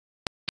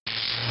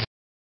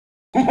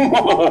Hey,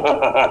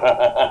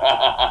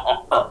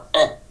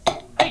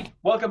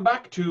 welcome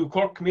back to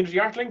Cork Community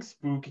Art Link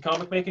Spooky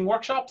Comic Making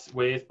Workshops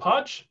with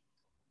Podge,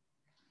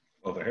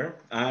 Over here,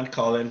 and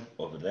Colin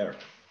over there.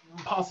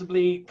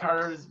 possibly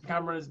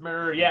cameras,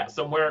 mirror, yeah,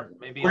 somewhere,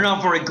 maybe. We're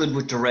not very good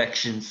with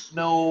directions.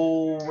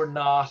 No, we're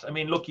not. I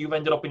mean, look, you've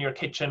ended up in your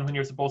kitchen when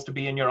you're supposed to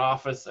be in your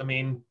office. I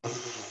mean,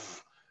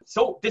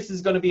 so this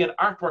is going to be an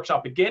art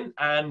workshop again,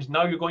 and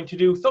now you're going to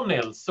do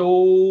thumbnails.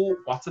 So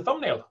what's a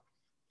thumbnail?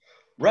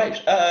 Right,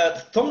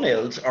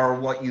 thumbnails are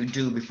what you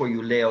do before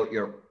you lay out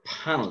your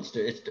panels.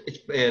 It's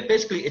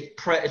basically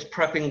it's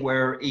prepping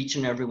where each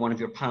and every one of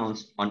your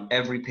panels on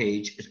every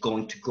page is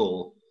going to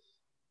go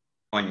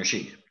on your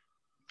sheet.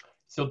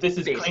 So this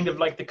is kind of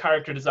like the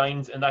character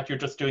designs in that you're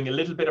just doing a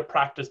little bit of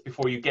practice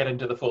before you get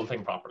into the full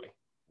thing properly.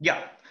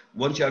 Yeah.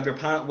 Once you have your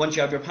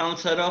panel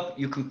set up,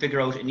 you can figure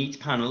out in each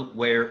panel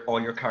where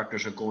all your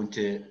characters are going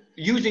to,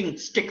 using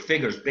stick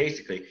figures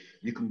basically.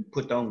 You can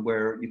put down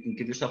where you can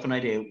give yourself an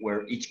idea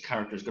where each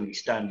character is going to be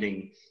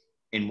standing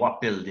in what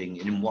building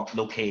and in what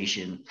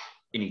location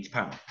in each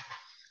panel.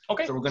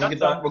 Okay. So we're going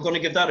to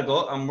give that a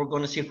go, and we're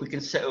going to see if we can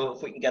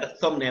get a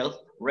thumbnail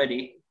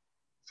ready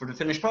for the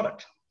finished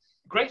product.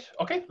 Great.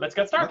 Okay, let's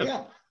get started.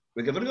 Yeah,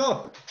 we give it a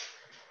go.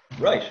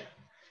 Right.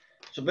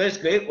 So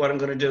basically, what I'm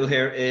going to do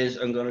here is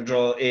I'm going to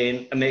draw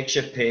in a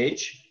makeshift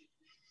page.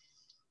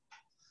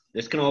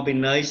 This can all be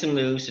nice and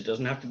loose. It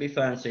doesn't have to be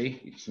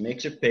fancy. It's a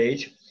makeshift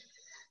page.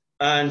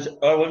 And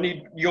I will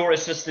need your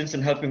assistance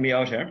in helping me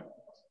out here.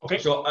 Okay.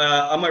 So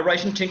am I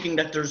right in thinking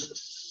that there's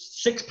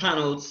 6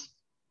 panels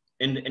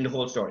in the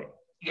whole story?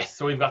 Yes,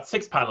 so we've got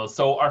 6 panels.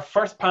 So our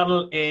first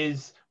panel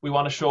is we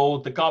want to show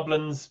the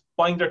goblins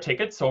buying their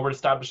tickets. So we're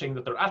establishing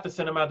that they're at the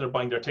cinema, they're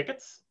buying their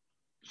tickets.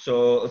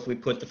 So if we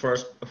put the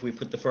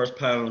first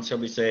panel, shall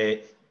we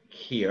say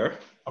here?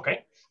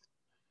 Okay.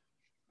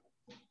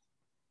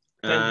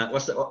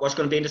 What's going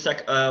to be in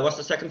the what's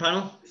the second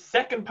panel?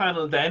 Second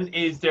panel then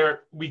is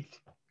we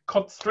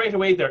cut straight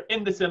away. They're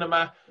in the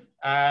cinema,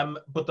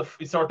 but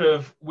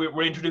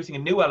we're introducing a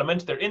new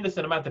element. They're in the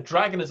cinema. The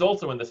dragon is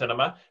also in the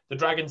cinema. The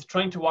dragon's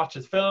trying to watch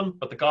his film,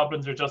 but the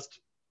goblins are just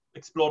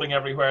exploding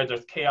everywhere.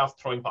 There's chaos,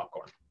 throwing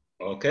popcorn.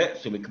 Okay,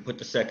 so we can put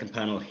the second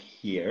panel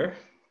here.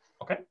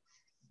 Okay.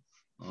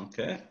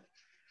 Okay.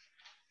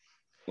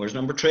 Where's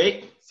number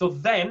 3? So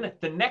then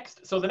the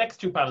next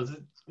 2 panels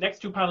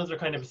are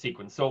kind of a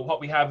sequence. So what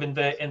we have in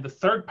the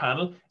third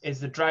panel is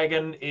the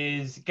dragon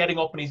is getting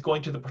up and he's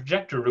going to the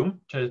projector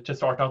room to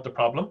sort out the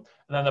problem.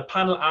 And then the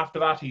panel after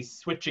that, he's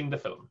switching the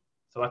film.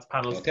 So that's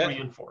panels 3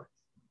 and 4.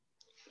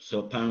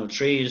 So panel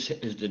 3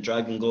 is the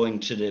dragon going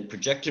to the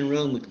projecting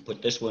room. We can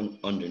put this one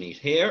underneath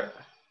here.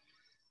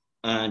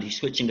 And he's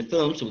switching the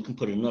film, so we can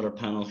put another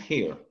panel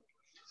here.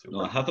 Super.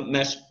 No, I haven't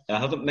messed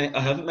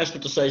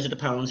with the size of the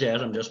panels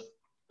yet. I'm just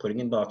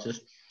putting in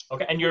boxes.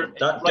 Okay, and you're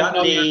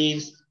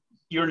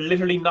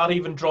literally not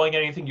even drawing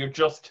anything. You're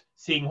just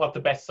seeing what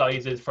the best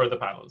size is for the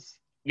panels.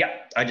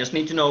 Yeah, I just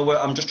need to know where.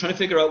 I'm just trying to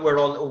figure out where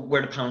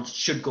the panels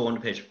should go on the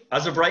page.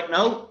 As of right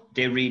now,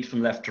 they read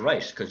from left to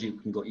right because you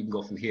can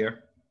go from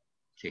here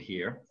to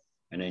here,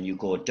 and then you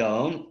go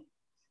down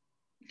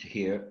to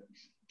here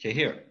to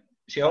here.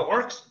 See how it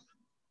works?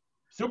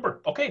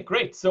 Super. Okay,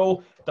 great.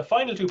 So the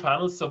final 2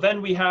 panels. So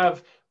then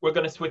we're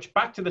going to switch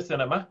back to the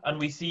cinema and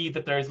we see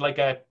that there's like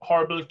a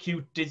horrible,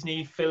 cute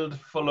Disney filled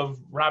full of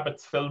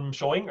rabbits film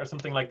showing or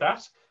something like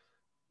that.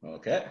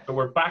 Okay. So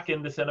we're back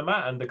in the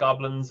cinema and the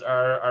goblins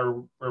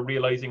are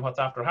realizing what's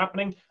after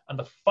happening. And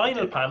the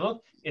final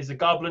panel is the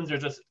goblins are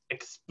just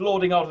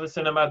exploding out of the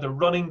cinema. They're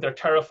running, they're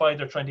terrified.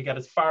 They're trying to get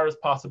as far as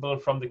possible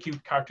from the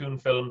cute cartoon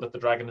film that the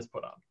dragon has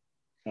put on.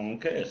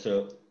 Okay,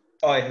 so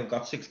I have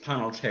got 6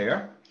 panels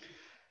here.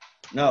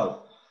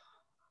 Now,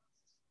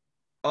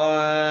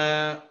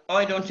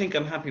 I don't think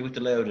I'm happy with the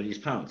layout of these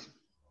panels.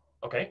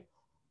 Okay.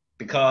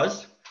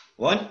 Because,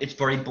 1, it's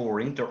very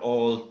boring. They're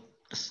all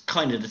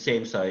kind of the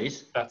same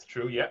size. That's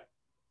true, yeah.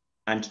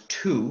 And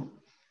 2,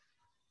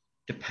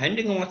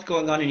 depending on what's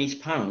going on in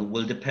each panel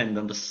will depend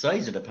on the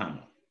size of the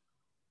panel.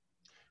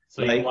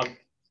 So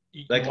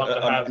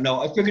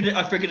no,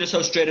 I figured this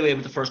out straight away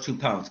with the first 2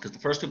 panels, because the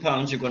first 2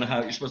 panels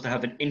you're supposed to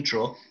have an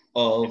intro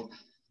of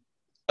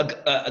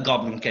a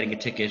goblin getting a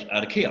ticket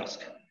at a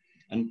kiosk,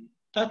 and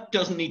that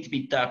doesn't need to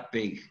be that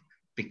big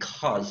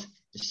because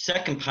the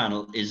second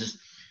panel is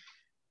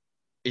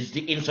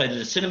the inside of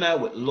the cinema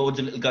with loads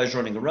of little guys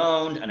running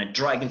around and a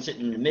dragon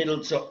sitting in the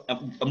middle. So,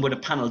 and with a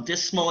panel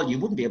this small, you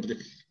wouldn't be able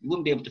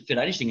to fit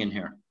anything in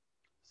here.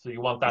 So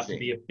you want that to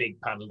be a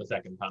big panel, the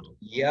second panel?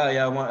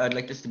 Yeah, I'd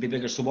like this to be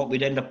bigger. So what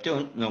we'd end up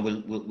doing,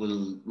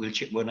 we'll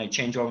when I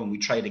change over and we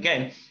try it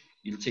again,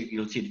 you'll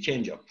see the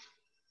change up.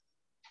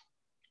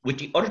 With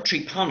the other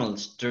 3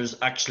 panels, there's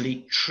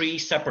actually 3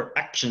 separate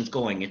actions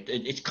going.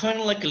 It's kind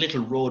of like a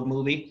little road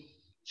movie.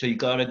 So you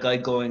got the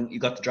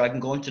dragon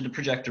going to the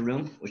projector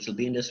room, which will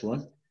be in this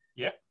one.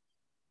 Yeah.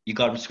 You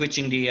got him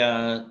switching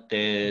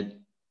the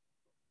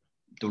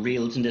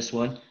reels in this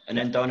one, and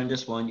then down in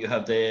this one you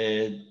have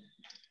the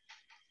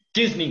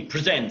Disney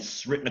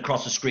Presents written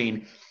across the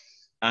screen,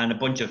 and a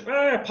bunch of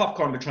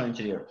popcorn we're trying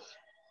to do.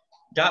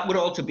 That would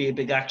also be a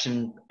big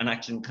action, kind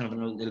of a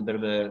little bit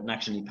of an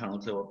action panel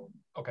too.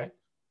 Okay.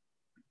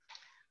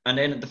 And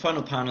then the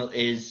final panel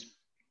is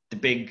the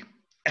big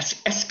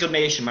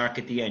exclamation mark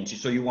at the end.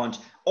 So you want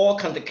all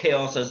kinds of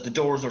chaos as the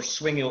doors are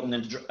swinging open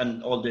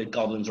and all the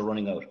goblins are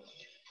running out.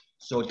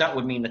 So that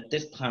would mean that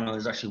this panel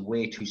is actually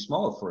way too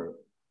small for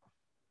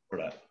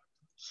that.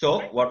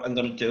 So what I'm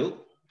going to do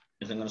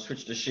is I'm going to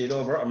switch the sheet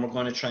over, and we're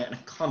going to try and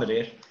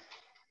accommodate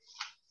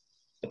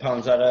the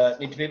panels that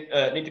need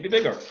to be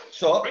bigger.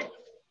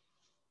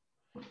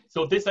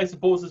 So this, I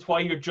suppose, is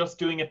why you're just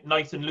doing it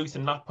nice and loose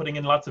and not putting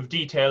in lots of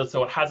detail.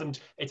 So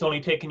it's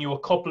only taken you a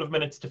couple of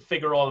minutes to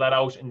figure all that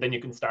out, and then you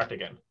can start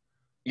again.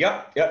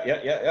 Yeah.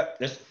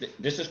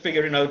 This is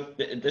figuring out.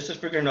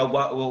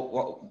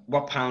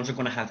 What panels are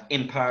going to have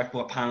impact.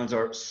 What panels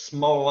are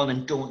small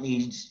and don't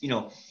need,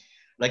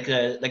 like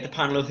the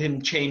panel of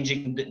him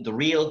changing the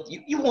reel.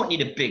 You won't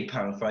need a big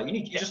panel for it.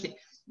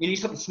 You need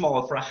something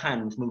small for a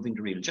hand moving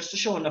the reel, just to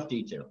show enough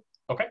detail.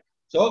 Okay.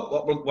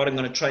 So what I'm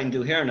going to try and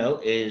do here now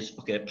is,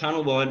 okay,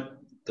 panel 1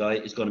 guy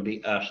is going to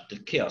be at the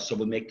chaos. So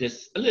we'll make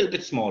this a little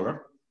bit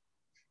smaller,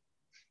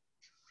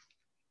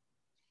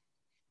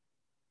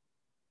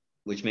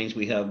 which means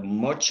we have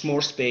much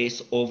more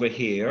space over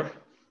here.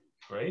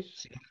 Great.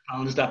 See, the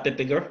panel is that bit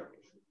bigger.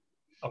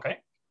 Okay.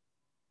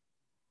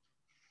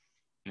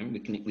 And we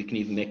can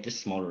even make this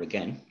smaller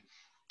again.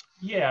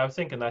 Yeah, I was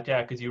thinking that,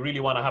 because you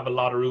really want to have a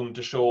lot of room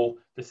to show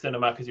the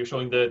cinema, because you're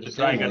showing the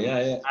dragon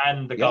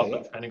and the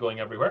goblins kind of going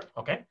everywhere.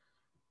 Okay.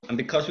 And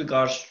because we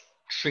got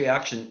three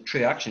action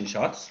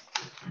shots,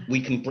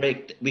 we can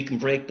break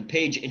the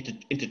page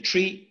into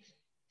 3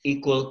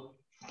 equal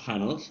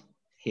panels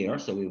here.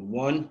 So we have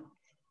 1,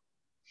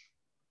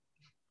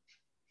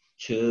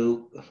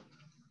 2,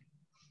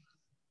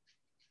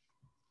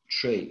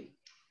 3.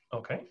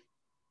 Okay.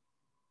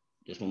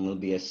 This one will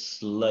be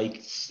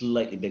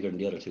slightly bigger than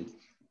the other 2.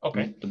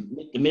 Okay.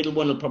 The middle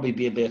one will probably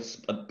be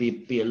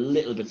a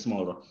little bit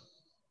smaller,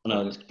 and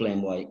I'll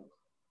explain why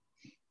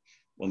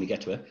when we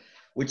get to it.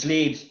 Which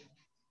leaves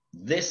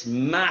this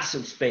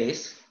massive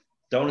space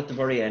down at the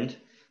very end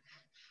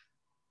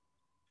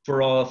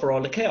for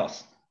all the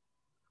chaos.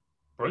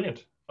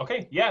 Brilliant.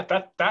 Okay. Yeah.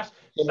 So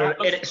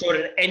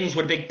it ends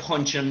with a big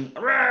punch and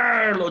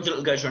loads of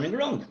little guys running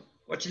around.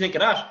 What do you think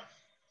of that?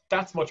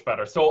 That's much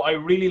better. So I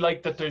really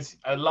like that there's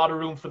a lot of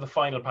room for the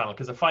final panel,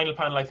 because the final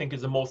panel, I think,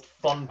 is the most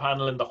fun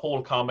panel in the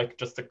whole comic.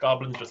 Just the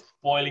goblins just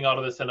boiling out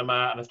of the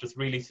cinema, and it's just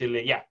really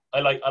silly. Yeah, I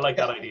like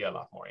that idea a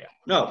lot more. Yeah.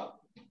 No,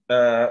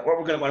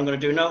 what I'm going to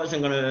do now is I'm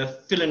going to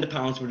fill in the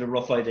panels with a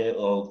rough idea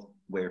of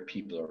where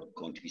people are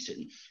going to be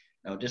sitting.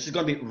 Now this is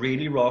going to be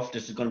really rough.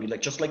 This is going to be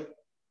just like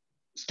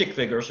stick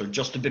figures, or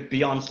just a bit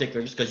beyond stick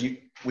figures, because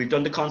we've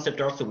done the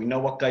concept art, so we know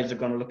what guys are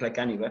going to look like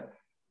anyway.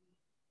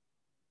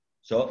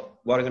 So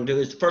what I'm going to do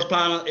is, the first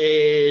panel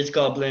is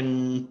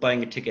Goblin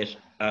buying a ticket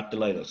at the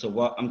Lido. So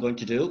what I'm going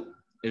to do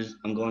is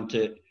I'm going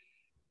to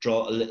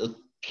draw a little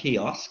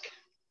kiosk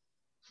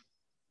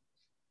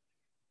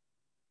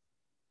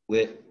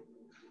with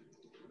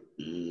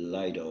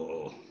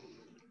Lido.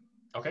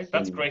 Okay,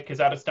 that's great, because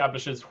that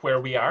establishes where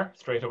we are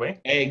straight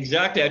away.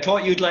 Exactly. I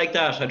thought you'd like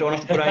that. I don't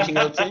have to put anything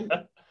else in.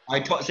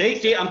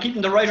 See, I'm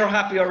keeping the writer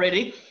happy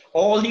already.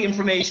 All the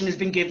information has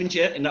been given to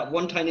you in that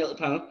one tiny little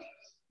panel.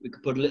 We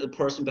could put a little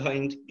person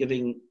behind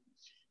giving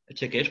a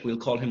ticket. We'll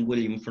call him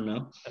William for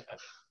now.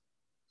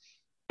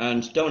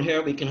 And down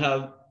here we can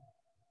have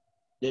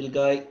little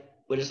guy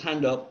with his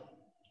hand up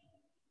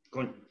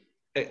going,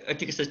 I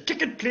think it says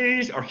ticket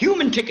please, or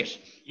human ticket.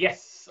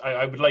 Yes,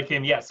 I would like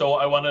him. Yeah, so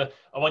I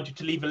want you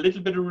to leave a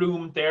little bit of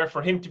room there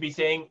for him to be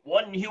saying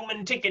 1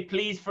 human ticket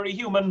please for a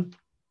human.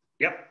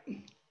 Yep.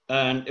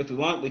 And if we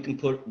want, we can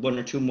put 1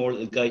 or 2 more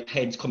little guy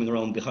heads coming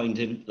around behind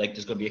him, like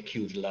there's going to be a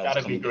queue of lads.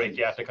 That'd be great,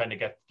 yeah, to kind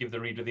of give the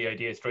reader the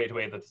idea straight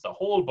away that there's a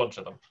whole bunch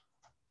of them.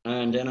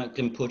 And then I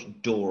can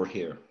put door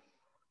here.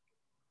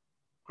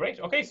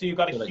 Great. Okay, so you've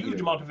got a huge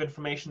amount of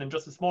information in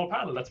just a small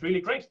panel. That's really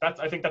great.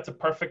 I think that's a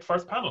perfect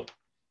first panel.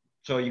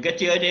 So you get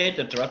the idea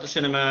that they're at the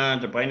cinema,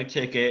 they're buying a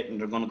ticket, and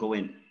they're going to go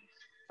in.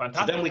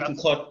 Fantastic. So then we can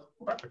cut.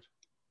 Perfect.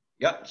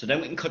 Yeah. So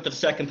then we can cut to the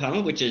second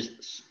panel, which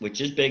is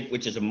big,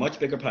 which is a much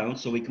bigger panel.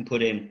 So we can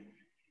put in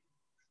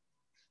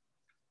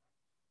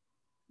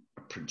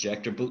a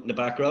projector boot in the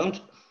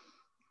background,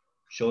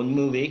 showing the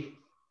movie.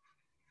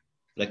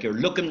 Like you're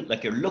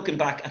looking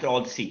back at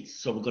all the seats.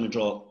 So we're going to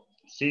draw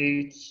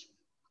seats.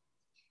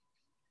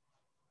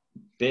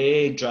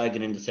 Big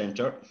dragon in the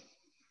center.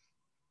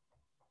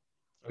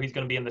 So he's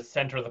going to be in the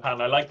center of the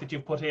panel. I like that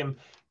you've put him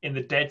in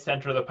the dead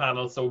center of the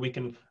panel, so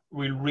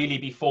we'll really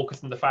be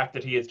focused on the fact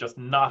that he is just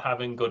not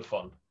having good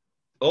fun.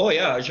 Oh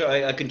yeah, sure.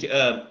 I can.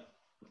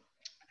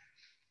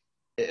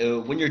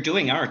 When you're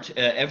doing art,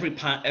 every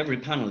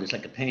panel is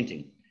like a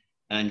painting,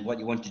 and what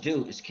you want to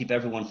do is keep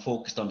everyone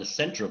focused on the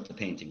center of the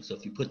painting. So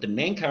if you put the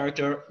main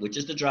character, which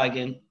is the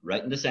dragon,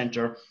 right in the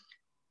center,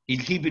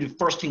 he'll be the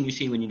first thing you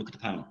see when you look at the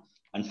panel.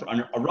 And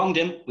around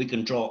him, we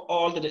can draw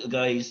all the little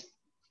guys.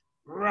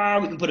 We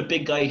can put a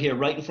big guy here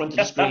right in front of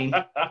the screen.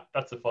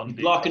 That's a fun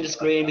blocking the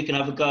screen. We can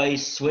have a guy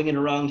swinging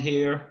around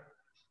here.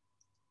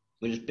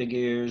 with his big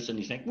ears, and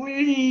he's like,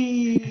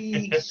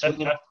 wee,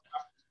 swinging.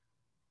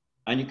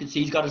 And you can see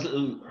he's got his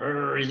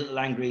little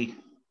angry.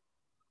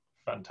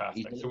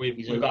 Fantastic. So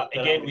we've got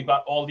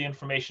all the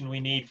information we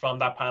need from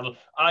that panel.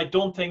 I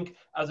don't think,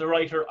 as a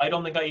writer, I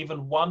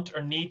even want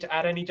or need to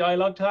add any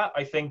dialogue to that.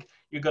 I think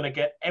you're going to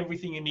get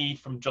everything you need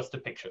from just a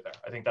picture there.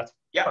 I think that's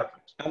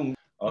perfect.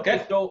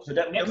 Okay. So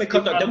then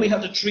we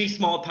have the 3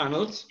 small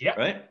panels. Yeah.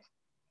 Right.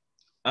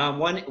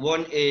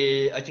 One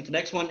is, I think the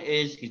next one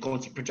is he's going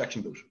to the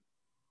projection booth.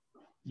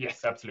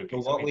 Yes, absolutely.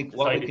 So what we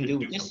can do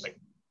with this.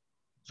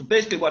 So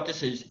basically, what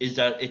this is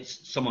that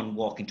it's someone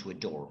walking to a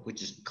door,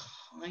 which is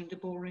kind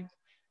of boring.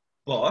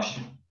 But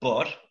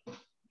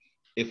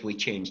if we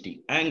change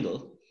the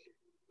angle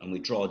and we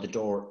draw the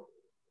door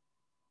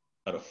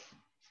at a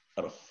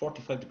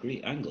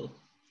 45-degree angle.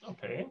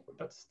 Okay,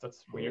 that's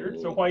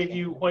weird. So why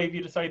have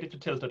you decided to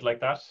tilt it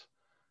like that?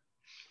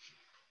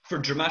 For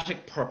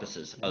dramatic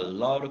purposes. A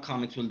lot of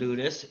comics will do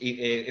this.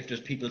 If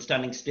there's people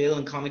standing still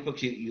in comic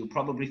books, you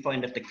probably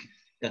find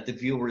that the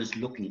viewer is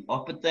looking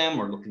up at them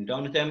or looking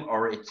down at them,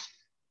 or it's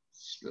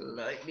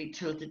slightly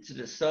tilted to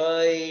the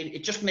side.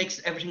 It just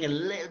makes everything a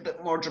little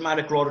bit more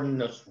dramatic rather than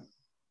just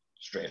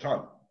straight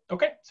on.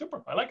 Okay,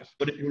 super. I like it.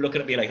 But if you're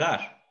looking at me like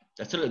that,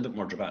 that's a little bit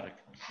more dramatic.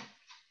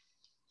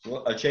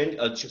 So I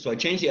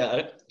change the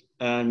edit,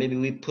 and maybe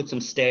we put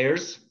some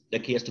stairs,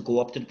 like he has to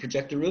go up to the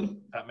projector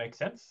room. That makes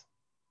sense.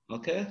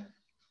 Okay.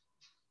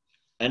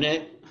 And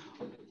then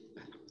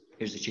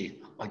here's the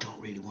cheat. I don't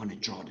really want to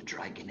draw the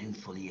dragon in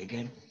fully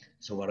again.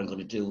 So what I'm going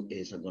to do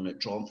is I'm going to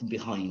draw him from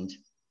behind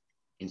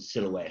in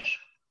silhouette.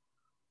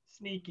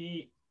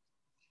 Sneaky.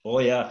 Oh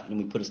yeah, and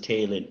we put his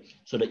tail in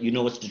so that you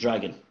know it's the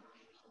dragon.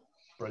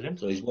 Brilliant.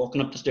 So he's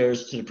walking up the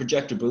stairs to the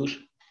projector booth.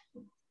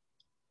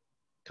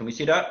 Can we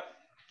see that?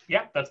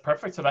 Yeah, that's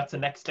perfect. So that's the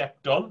next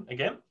step done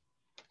again.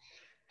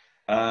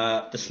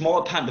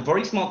 The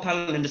very small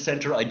panel in the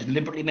center, I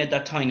deliberately made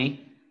that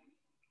tiny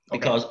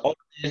because all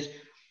it is,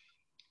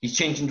 he's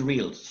changing the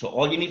reels. So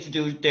all you need to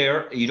do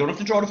there, you don't have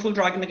to draw the full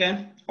dragon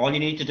again. All you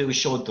need to do is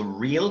show the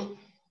reel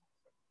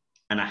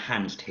and a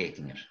hand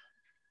taking it.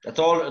 That's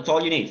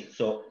all you need.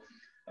 So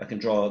I can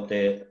draw what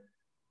do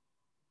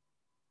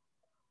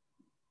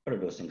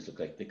those things look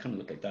like? They kind of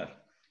look like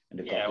that. And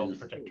they've got all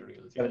projector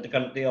reels. Yeah.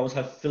 They always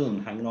have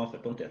film hanging off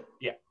it, don't they?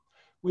 Yeah.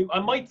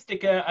 I might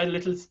stick a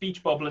little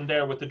speech bubble in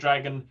there with the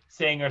dragon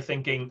saying or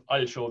thinking,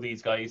 I'll show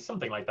these guys,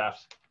 something like that.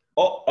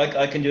 Oh,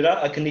 I can do that.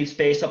 I can leave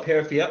space up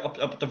here for you, up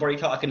at the very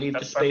top. I can leave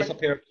the space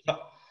up here,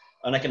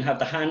 and I can have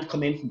the hand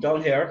come in from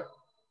down here,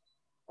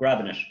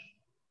 grabbing it.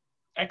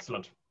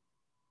 Excellent.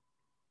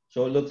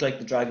 So it looks like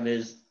the dragon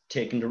is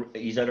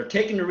he's either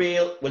taking the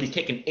reel, well, he's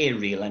taking a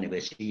reel anyway,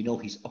 so you know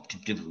he's up to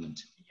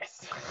doublement.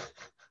 Yes.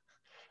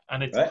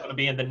 And it's going to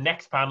be in the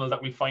next panel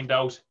that we find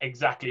out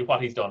exactly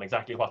what he's done,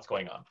 exactly what's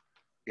going on.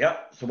 Yeah.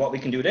 So what we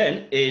can do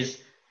then is,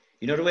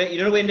 the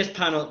way in this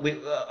panel,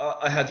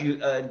 I have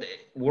you.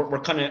 We're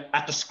kind of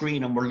at the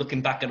screen and we're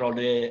looking back at all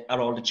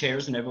the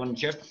chairs and everyone in the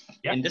chairs.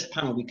 Yeah. In this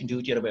panel, we can do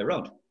it the other way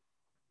around.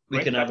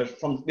 We can have it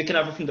from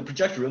the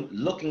projector room,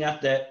 looking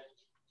at the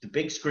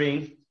big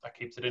screen. That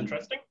keeps it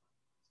interesting.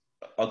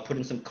 I'll put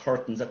in some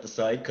curtains at the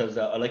side because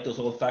I like those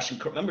old-fashioned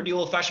curtains. Remember the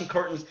old-fashioned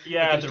curtains?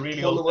 Yeah, the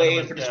really old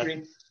away for the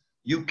screen.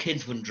 You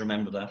kids wouldn't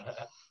remember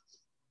that.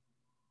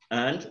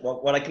 And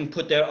what I can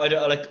put there, I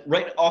like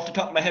right off the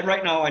top of my head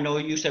right now, I know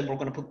you said we're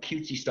going to put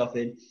cutesy stuff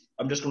in.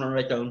 I'm just going to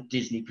write down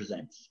Disney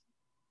Presents.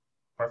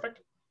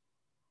 Perfect.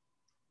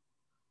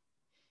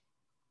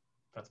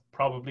 That's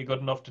probably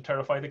good enough to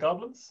terrify the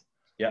goblins.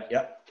 Yeah.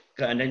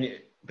 And then,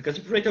 because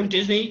if you write down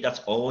Disney, that's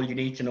all you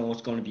need to know.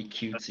 It's going to be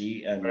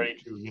cutesy. And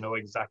very true. You know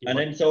exactly. And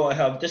then so I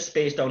have this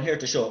space down here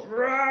to show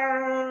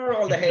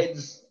all the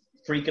heads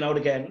freaking out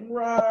again.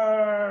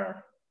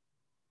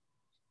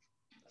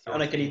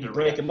 And I can even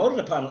break them out of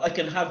the panel. I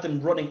can have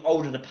them running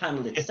out of the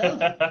panel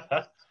itself.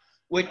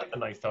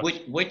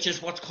 Which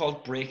is what's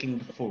called breaking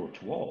the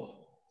fourth wall.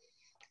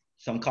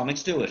 Some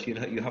comics do it.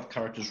 You have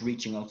characters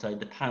reaching outside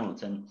the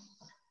panels, and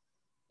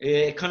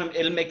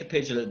it'll make the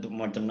page a little bit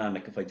more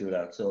dynamic if I do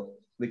that. So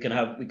I can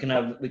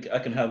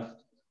have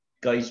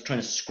guys trying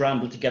to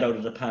scramble to get out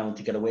of the panel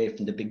to get away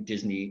from the big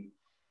Disney.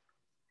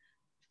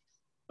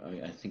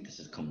 I think this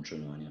is coming true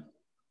now, yeah.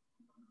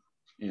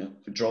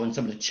 Drawing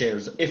some of the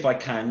chairs if I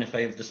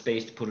have the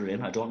space to put it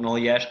in. I don't know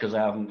yet because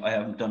I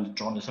haven't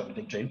drawn this up in a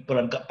big dream.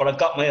 But I've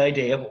got my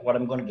idea of what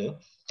I'm going to do.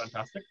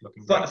 Fantastic.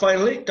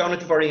 Finally, down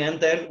at the very end,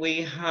 then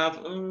we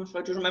have, if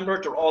I do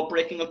remember, they're all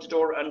breaking up the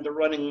door and they're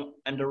running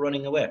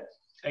away.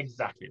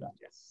 Exactly that.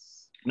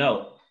 Yes.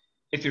 Now,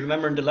 if you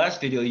remember in the last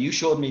video, you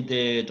showed me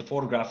the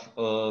photograph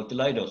of the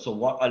lighthouse. So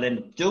what I'll end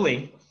up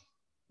doing,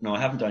 no,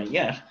 I haven't done it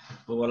yet.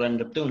 But what I'll end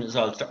up doing is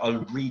I'll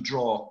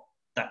redraw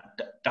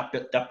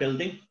that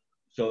building.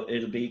 So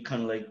it'll be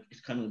kind of like,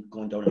 it's kind of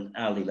going down an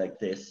alley like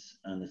this,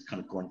 and it's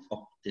kind of going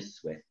up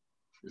this way.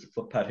 There's a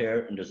footpath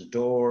here, and there's a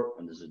door,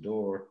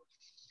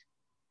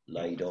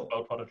 light up.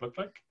 About what it looked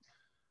like.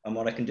 And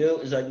what I can do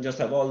is I can just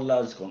have all the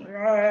lads going,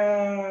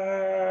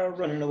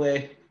 running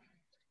away.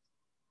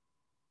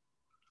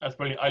 That's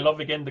brilliant. I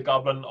love, again, the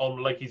goblin,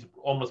 like he's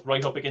almost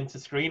right up against the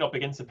screen, up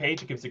against the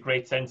page. It gives a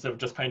great sense of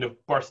just kind of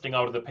bursting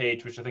out of the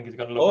page, which I think is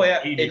going to look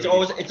really, it's really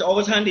always it's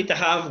always handy to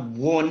have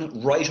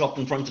one right up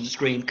in front of the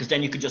screen, because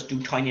then you could just do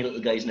tiny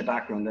little guys in the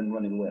background and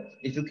running away.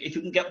 If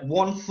you can get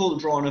one full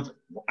drawing of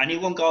any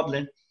one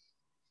goblin,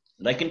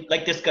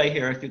 like this guy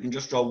here, if you can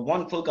just draw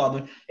one full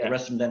goblin, the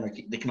rest of them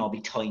they can all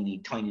be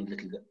tiny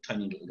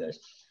little guys.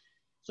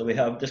 So we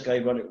have this guy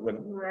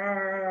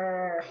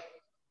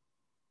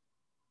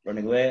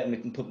running away, and we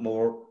can put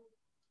more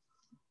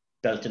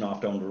belting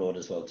off down the road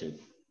as well too.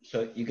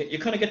 So you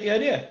kind of get the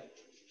idea.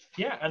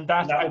 Yeah, and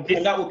that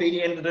will be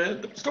the end of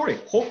the story,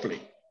 hopefully.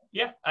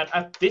 Yeah, and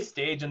at this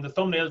stage in the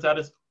thumbnails, that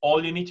is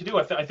all you need to do.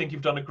 I think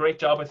you've done a great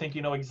job. I think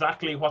you know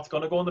exactly what's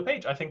going to go on the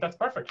page. I think that's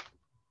perfect.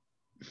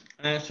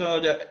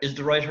 So is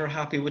the writer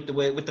happy with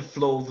the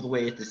flow of the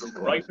way this is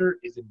going? The writer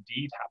is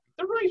indeed happy.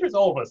 The writer's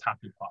always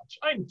happy, Podge.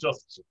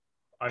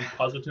 I'm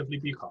positively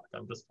bucolic.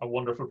 I'm just a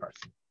wonderful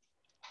person.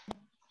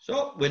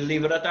 So we'll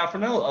leave it at that for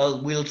now.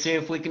 We'll see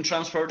if we can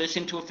transfer this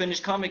into a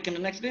finished comic in the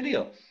next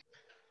video.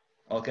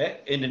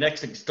 Okay, in the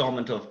next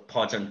installment of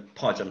Podge and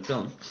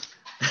Film.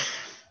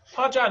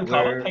 Podge and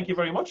Colin, thank you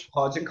very much.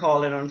 Podge and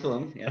Colin on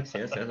film. Yes.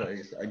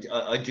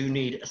 I do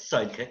need a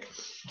sidekick.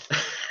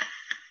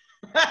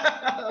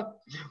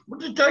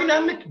 What a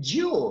dynamic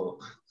duo.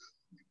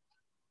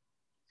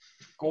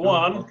 Go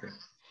on.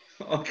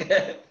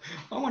 Okay.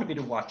 I want to be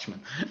the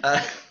watchman.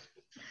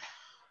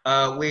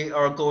 We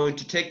are going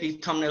to take these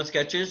thumbnail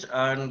sketches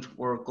and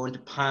we're going to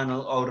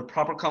panel out a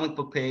proper comic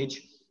book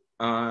page,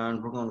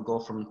 and we're going to go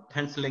from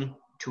penciling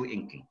to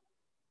inking.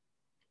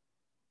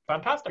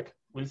 Fantastic.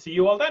 We'll see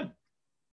you all then.